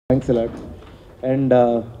Thanks a lot. And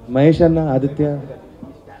Mahesh Anna, Aditya,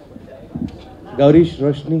 Gourish,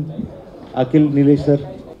 Roshni, Akhil, Nilesh sir.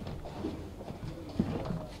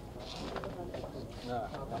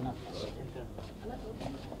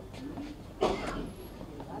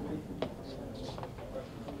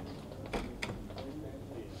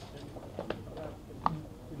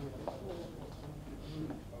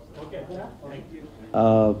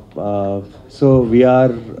 So we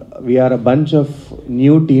are a bunch of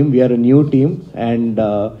new team. We are a new team, and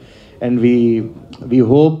we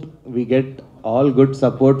hope we get all good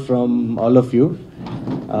support from all of you.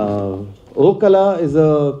 Okala is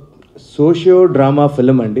a socio drama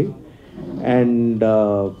film, Andy, and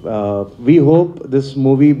we hope this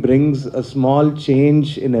movie brings a small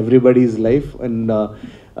change in everybody's life, and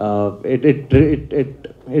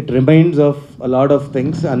it reminds of a lot of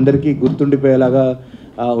things. అందరికీ గుర్తుండిపోయేలాగా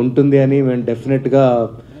ఉంటుంది అని మేము డెఫినెట్గా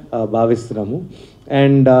భావిస్తున్నాము.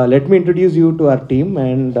 And let me introduce you to our team.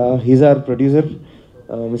 And he's hour producer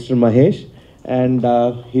mister Mahesh, and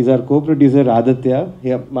he's our co producer Aditya.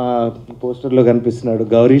 మా పోస్టర్లో కనిపిస్తున్నాడు.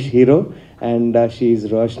 Gowrish hero, and she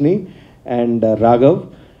Roshni, and Raghav,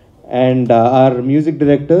 and our music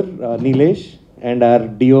director Nilesh, and our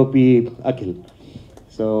DOP Akhil.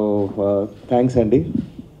 So thanks అండి.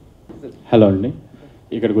 Hello అండి,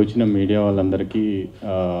 ఇక్కడికి వచ్చిన media వాళ్ళందరికీ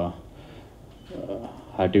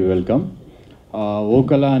hearty welcome.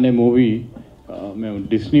 ఓకలా అనే movie మేము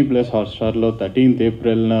డిస్నీ ప్లస్ హాట్స్టార్లో 13th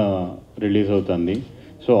ఏప్రిల్న రిలీజ్ అవుతుంది.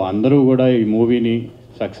 సో అందరూ కూడా ఈ మూవీని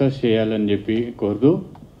సక్సెస్ చేయాలని చెప్పి కోరుతూ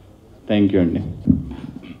థ్యాంక్ యూ అండి.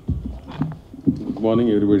 గుడ్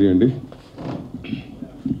మార్నింగ్ ఎవ్రీబడి అండి.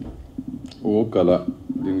 ఓ కళ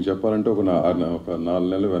దీనికి చెప్పాలంటే ఒక 4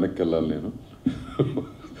 నెలలు వెనక్కి వెళ్ళాలి నేను.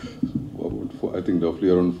 I think రఫ్లీ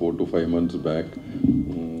around 4 to 5 months back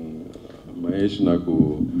Mahesh నాకు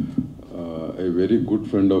a very good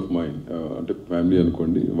friend of mind, అంటే ఫ్యామిలీ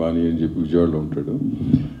అనుకోండి, వాణి అని చెప్పి విజయవాడలో ఉంటాడు.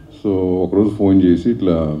 సో ఒకరోజు ఫోన్ చేసి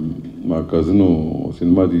ఇట్లా మా కజిన్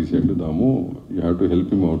సినిమా తీసాడు దాము, you have to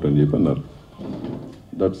help him out అని చెప్పి అన్నారు.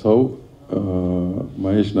 దట్స్ హౌ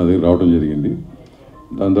మహేష్ నా దగ్గర రావడం జరిగింది.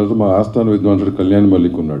 దాని తర్వాత మా ఆస్థాన విద్వాంసుడు కళ్యాణ్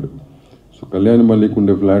మల్లిక్ ఉన్నాడు. సో కళ్యాణ్ మల్లిక్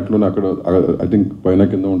ఉండే ఫ్లాట్లోనే అక్కడ ఐ థింక్ పైన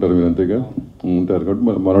కింద ఉంటారు మీరు, అంతేగా ఉంటారు కాబట్టి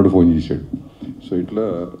మనోడు ఫోన్ చేశాడు. సో ఇట్లా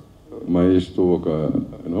మహేష్తో ఒక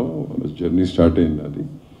యూనో జర్నీ స్టార్ట్ అయింది అది.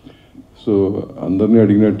 సో అందరినీ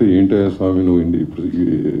అడిగినట్టు ఏంటయ్యా స్వామి నువ్వు ఇప్పుడు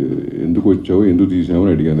ఎందుకు వచ్చావు, ఎందుకు తీసావు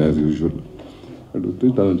అని అడిగాను యాజ్ యూజువల్. అడిగితే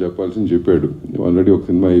తను చెప్పాల్సింది చెప్పాడు. ఆల్రెడీ ఒక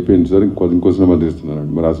సినిమా అయిపోయింది సార్, ఇంకో సినిమా తీస్తున్నాను.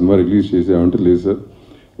 మరి ఆ సినిమా రిలీజ్ చేసామంటే లేదు సార్,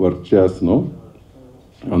 వర్క్ చేస్తున్నాం,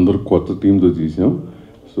 అందరూ కొత్త టీంతో తీసాం.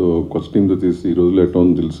 సో కొత్త టీంతో తీసి ఈ రోజుల్లో ఎట్లా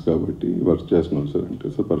ఉందో తెలుసు కాబట్టి వర్క్ చేస్తున్నాం సార్ అంటే,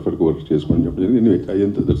 సార్ పర్ఫెక్ట్గా వర్క్ చేసుకోండి చెప్పడం జరిగింది.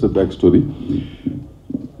 అయ్యంత that's a back story.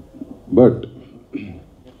 But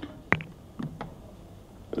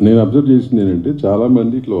నేను అబ్జర్వ్ చేసింది ఏంటంటే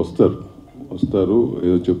చాలామంది ఇట్లా వస్తారు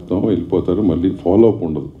ఏదో చెప్తాం వెళ్ళిపోతారు, మళ్ళీ ఫాలో అప్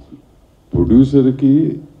ఉండదు. ప్రొడ్యూసర్కి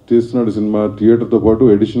తీస్తున్నాడు సినిమా, థియేటర్తో పాటు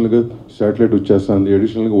అడిషనల్గా శాటిలైట్ వచ్చేస్తుంది,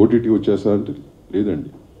 అడిషనల్గా ఓటీటీ వచ్చేస్తా అంటే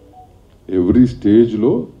లేదండి. ఎవ్రీ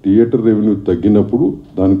స్టేజ్లో థియేటర్ రెవెన్యూ తగ్గినప్పుడు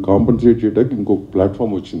దానికి కాంపన్సేట్ చేయడానికి ఇంకొక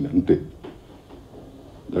ప్లాట్ఫామ్ వచ్చింది అంతే.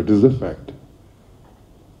 That is the fact.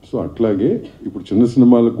 So అట్లాగే ఇప్పుడు చిన్న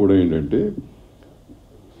సినిమాలకు కూడా ఏంటంటే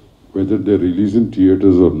whether they release in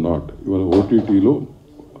theatres are not, ఇవాళ ఓటీటీలో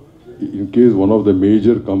in case one of the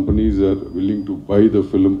major companies are willing to buy the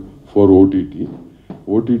film for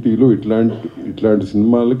ఓటీటీలో ఇట్లాంటి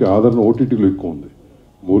సినిమాలకి ఆదరణ ఓటీటీలో ఎక్కువ ఉంది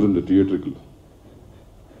మోర్ ఇన్ ద థియేటర్కి.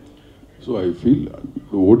 సో ఐ ఫీల్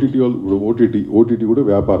ఓటీటీ కూడా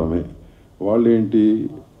వ్యాపారమే. వాళ్ళు ఏంటి,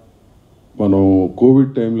 మనం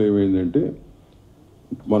కోవిడ్ టైంలో ఏమైందంటే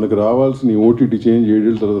మనకు రావాల్సిన ఓటీటీ చేంజ్ 7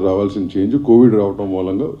 ఏళ్ళ తర్వాత రావాల్సిన చేంజ్ కోవిడ్ రావటం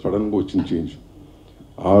మూలంగా సడన్గా వచ్చిన చేంజ్.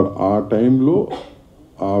 ఆ టైంలో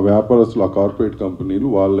ఆ వ్యాపారస్తులు, ఆ కార్పొరేట్ కంపెనీలు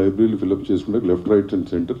వాళ్ళ లైబ్రరీలు ఫిల్అప్ చేసుకుంటే left right and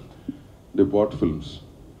centre they bat films.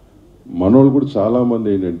 మనోళ్ళు కూడా చాలామంది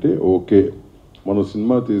ఏంటంటే ఓకే మనం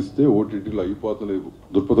సినిమా తీస్తే ఓటీటీలో అయిపోతుంది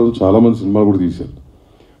దృక్పథం చాలామంది సినిమాలు కూడా తీశారు.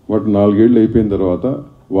 బట్ 4 ఏళ్ళు అయిపోయిన తర్వాత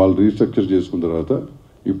వాళ్ళు రీస్ట్రక్చర్ చేసుకున్న తర్వాత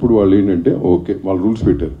ఇప్పుడు వాళ్ళు ఏంటంటే ఓకే వాళ్ళు రూల్స్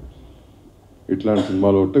పెట్టారు, ఇట్లాంటి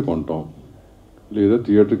సినిమాలు ఉంటే కొంటాం, లేదా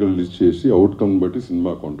థియేటర్కి రిలీజ్ చేసి అవుట్కమ్ బట్టి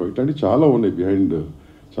సినిమా కొంటాం. ఇట్లాంటివి చాలా ఉన్నాయి బిహైండ్,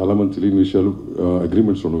 చాలామంది తెలియని విషయాలు,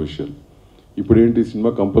 అగ్రిమెంట్స్ ఉన్న విషయాలు. ఇప్పుడు ఏంటి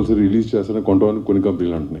సినిమా కంపల్సరీ రిలీజ్ చేస్తారని కొంటామని కొన్ని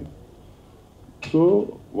కంపెనీలు అంటున్నాయి. సో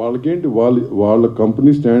వాళ్ళకేంటి వాళ్ళ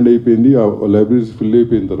కంపెనీ స్టాండ్ అయిపోయింది, ఆ లైబ్రరీస్ ఫిల్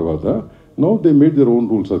అయిపోయిన తర్వాత now they made their own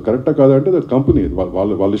rules. అది కరెక్టా కాదంటే దట్ కంపెనీ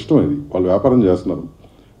వాళ్ళ ఇష్టం, అది వాళ్ళు వ్యాపారం చేస్తున్నారు.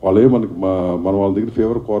 వాళ్ళే మన వాళ్ళ దగ్గర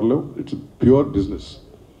ఫేవర్ కోరలేవు. It's pure business.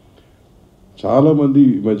 చాలామంది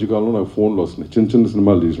ఈ మధ్యకాలంలో నాకు ఫోన్లు వస్తున్నాయి, చిన్న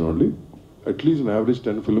సినిమాలు తీసిన వాళ్ళు. At least average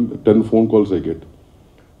 10 phone calls I get.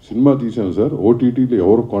 Cinema తీసాను సార్, ఓటీటీలో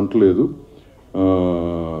ఎవరు కొంటలేదు,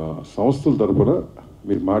 సంస్థల తరపున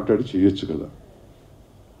మీరు మాట్లాడి చేయొచ్చు కదా.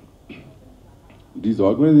 These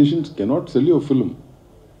organizations cannot sell your film.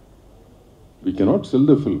 We cannot sell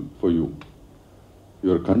the film for you.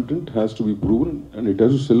 Your content has to be proven and it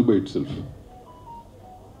has to sell by itself.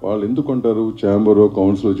 వాళ్ళు ఎందుకు కొంటారు? ఛాంబరో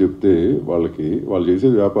కౌన్సిలో చెప్తే వాళ్ళకి వాళ్ళు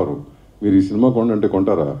చేసేది వ్యాపారం. మీరు ఈ సినిమా కొండంటే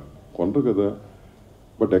కొంటారా? కొంటారు కదా.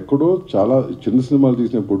 బట్ ఎక్కడో చాలా చిన్న సినిమాలు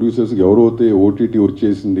తీసిన ప్రొడ్యూసర్స్కి ఎవరైతే ఓటీటీ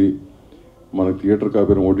వచ్చేసింది, మనకి థియేటర్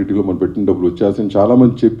కాపీ ఓటీటీలో మనం పెట్టిన డబ్బులు వచ్చేసింది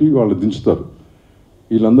చాలామంది చెప్పి వాళ్ళు దించుతారు.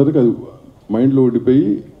 వీళ్ళందరికీ అది మైండ్లో ఉండిపోయి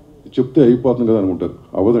చెప్తే అయిపోతుంది కదా అనుకుంటారు.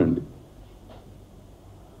 అవ్వదండి.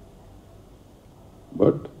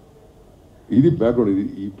 బట్ ఇది బ్యాక్గ్రౌండ్. ఇది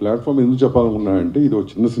ఈ ప్లాట్ఫామ్ ఎందుకు చెప్పాలనుకున్నా అంటే ఇది ఒక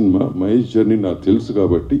చిన్న సినిమా, మహేష్ జర్నీ నాకు తెలుసు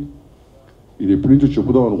కాబట్టి ఇది ఎప్పటి నుంచో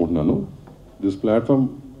చెప్పుదాం అనుకుంటున్నాను. This platform,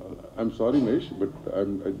 I'm sorry Mahesh, but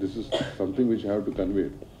this is something which have to convey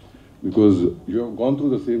because you have gone through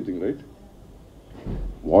the same thing, right?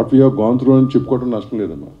 What we have gone through అని చెప్పుకోవడం నష్టం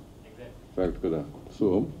లేదమ్మా, ఫ్యాక్ట్ కదా. So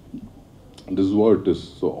this is what it is.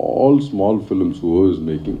 So all small films who is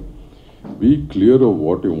making, be clear of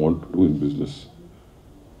what you want to do in business.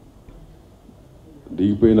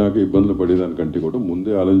 దిగిపోయినాక ఇబ్బందులు పడేదానికంటే కూడా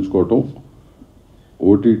ముందే ఆలోచించుకోవటం.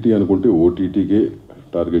 OTT అనుకుంటే ఓటీటీకే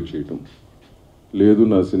target చేయటం లేదు.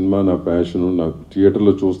 నా సినిమా నా ప్యాషను, నా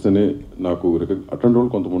థియేటర్లో చూస్తేనే నాకు అటెండ్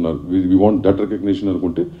వాళ్ళు కొంతమంది ఉన్నారు. వి వాంట్ దట్ రికగ్నిషన్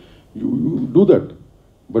అనుకుంటే you do that,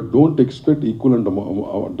 but don't expect equal అంట.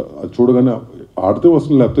 చూడగానే ఆడితే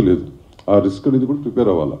వస్తుంది, లేకపోతే లేదు. ఆ రిస్క్ అనేది కూడా ప్రిపేర్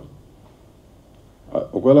అవ్వాలి.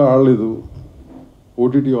 ఒకవేళ ఆడలేదు,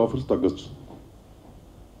 ఓటీటీ ఆఫర్స్ తగ్గచ్చు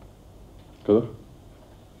కదా.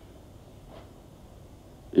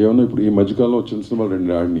 ఏమన్నా ఇప్పుడు ఈ మధ్యకాలంలో వచ్చిన సినిమాలు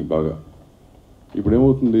 2 ఆడినాయి బాగా. ఇప్పుడు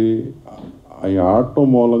ఏమవుతుంది, అవి ఆడటం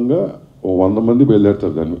మూలంగా 100 మంది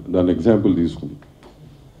బయలుదేరుతారు దాన్ని ఎగ్జాంపుల్ తీసుకుని.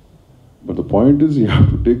 But the point is you have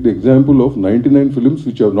to take the example of 99 films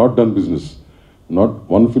which have not done business, not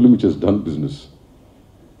one film which has done business.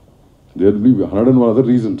 There will be 101 other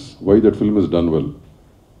reasons why that film is done well.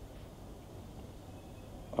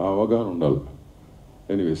 అవగాహన ఉండాలి.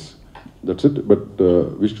 Anyways that's it. But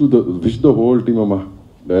wish the whole team, అమ్మా,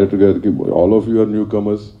 director గారికి, all of you are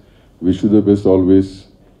newcomers, wish you the best always.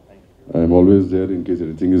 I am always there in case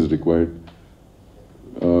anything is required.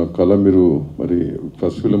 కళ, మీరు మరి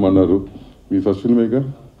first film అన్నారు, మీ first ఫిల్మేగా,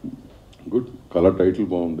 good. కళ title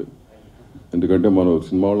బాగుంది. ఎందుకంటే మనం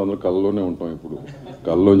సినిమా వాళ్ళందరూ కళలోనే ఉంటాం. ఇప్పుడు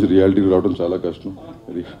కళలోంచి రియాలిటీకి రావడం చాలా కష్టం.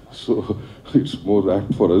 So it's more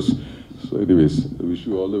act for us. So anyways, wish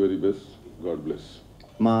you all the very best. God bless.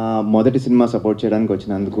 మా మొదటి సినిమా సపోర్ట్ చేయడానికి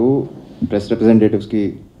వచ్చినందుకు ప్రెస్ రిప్రజెంటేటివ్స్కి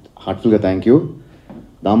హార్ట్ఫుల్గా థ్యాంక్ యూ.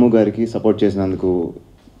 దాము గారికి సపోర్ట్ చేసినందుకు,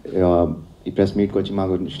 ఈ ప్రెస్ మీట్కి వచ్చి మా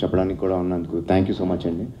గురించి చెప్పడానికి కూడా ఉన్నందుకు థ్యాంక్ యూ సో మచ్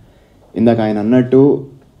అండి. ఇందాక ఆయన అన్నట్టు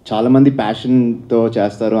చాలామంది ప్యాషన్తో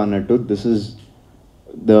చేస్తారు అన్నట్టు, this is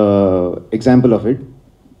the example of it.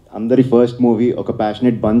 అందరి ఫస్ట్ మూవీ ఒక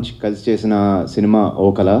ప్యాషనెట్ బంచ్ కలిసి చేసిన సినిమా ఓ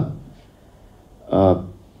కళ.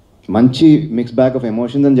 మంచి మిక్స్ బ్యాక్ ఆఫ్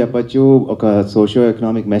ఎమోషన్స్ అని చెప్పచ్చు, ఒక సోషియో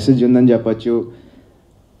ఎకనామిక్ మెసేజ్ ఉందని చెప్పచ్చు.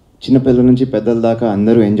 చిన్నపిల్లల నుంచి పెద్దల దాకా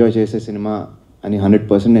అందరూ ఎంజాయ్ చేసే సినిమా అని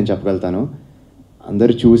 100% నేను చెప్పగలుగుతాను.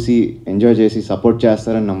 అందరూ చూసి ఎంజాయ్ చేసి సపోర్ట్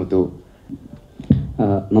చేస్తారని నమ్ముతూ.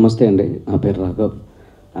 నమస్తే అండి, నా పేరు రాఘవ్.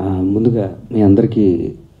 ముందుగా మీ అందరికీ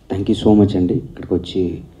థ్యాంక్ యూ సో మచ్ అండి, ఇక్కడికి వచ్చి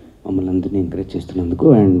మమ్మల్ని అందరినీ ఎంకరేజ్ చేస్తున్నందుకు.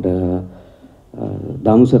 And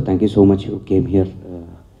Damu sir, thank you so much, you came here,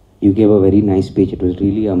 you gave a very nice speech, it was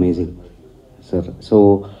really amazing sir. So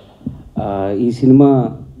ఈ సినిమా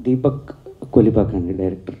దీపక్ కొలిపాక అండి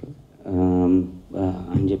డైరెక్టర్.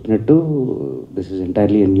 ఆయన చెప్పినట్టు this is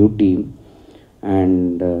entirely a new team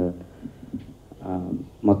and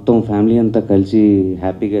మొత్తం family అంతా కలిసి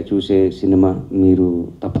హ్యాపీగా చూసే cinema. మీరు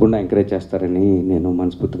తప్పకుండా ఎంకరేజ్ చేస్తారని నేను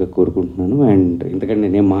మనస్ఫూర్తిగా కోరుకుంటున్నాను. అండ్ ఎందుకంటే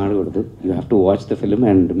నేనేం మాట్లాడకూడదు, you have to watch the film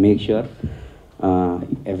and make sure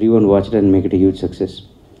every one watch it and make it a huge success.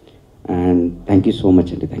 And thank you so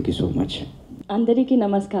much అండి, థ్యాంక్ యూ సో మచ్. అందరికీ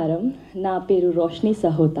నమస్కారం. నా పేరు రోష్ని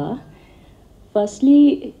సహోతా. ఫస్ట్లీ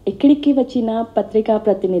ఎక్కడికి వచ్చిన పత్రికా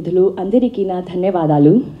ప్రతినిధులు అందరికీ నా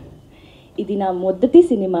ధన్యవాదాలు. ఇది నా మొదటి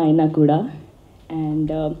సినిమా అయినా కూడా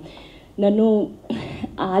అండ్ నన్ను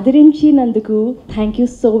ఆదరించినందుకు thank you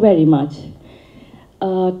so very much.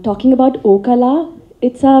 Talking about ఓ కళ,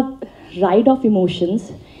 it's a ride of emotions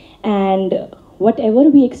and what ever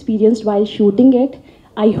we experienced while shooting it,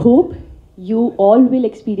 I hope you all will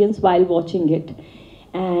experience while watching it.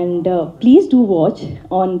 And please do watch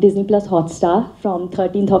on Disney Plus Hotstar from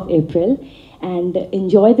 13th of April and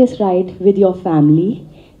enjoy this ride with your family.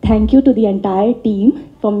 Thank you to the entire team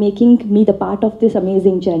for making me the part of this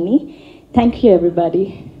amazing journey. Thank you, everybody.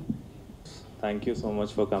 Thank you so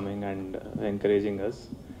much for coming and encouraging us.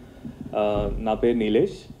 నా పేరు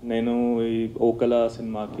నీలేష్. నేను ఈ ఓకల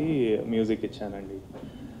సినిమాకి music ఇచ్చానండి.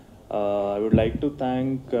 I would like to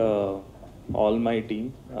thank all my team,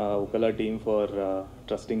 ఓకల team for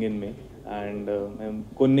trusting in me. And మేము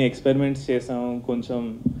కొన్ని experiments చేసాం, కొంచెం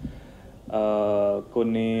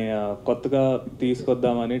కొన్ని కొత్తగా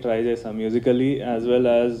తీసుకొద్దామని ట్రై చేసాం musically as well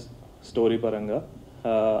as story పరంగా.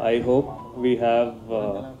 I hope we have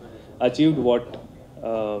achieved what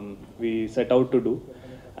we set out to do.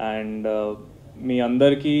 And మీ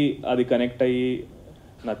అందరికీ అది కనెక్ట్ అయ్యి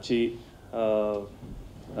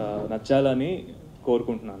నచ్చాలని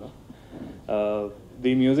కోరుకుంటున్నాను.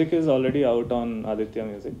 The music is already out on Aditya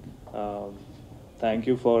music. Thank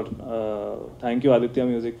you Aditya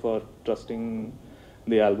Music for trusting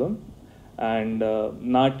the album. And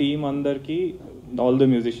na team andarki, all the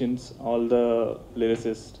musicians, all the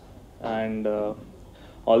lyricists, and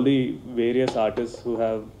all the various artists who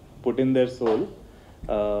have put in their soul,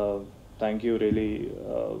 thank you really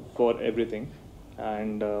for everything.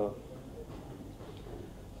 And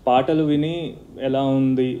పాటలు విని ఎలా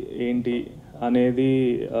ఉంది ఏంటి అనేది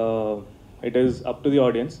it is up to the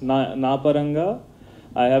audience. నా పరంగా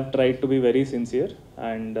I have tried to be very sincere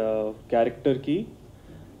and క్యారెక్టర్కి,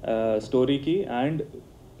 స్టోరీకి అండ్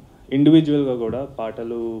ఇండివిజువల్గా కూడా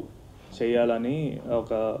పాటలు చేయాలని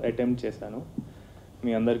ఒక అటెంప్ట్ చేశాను.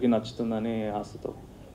 మీ అందరికీ నచ్చుతుందని ఆశతో.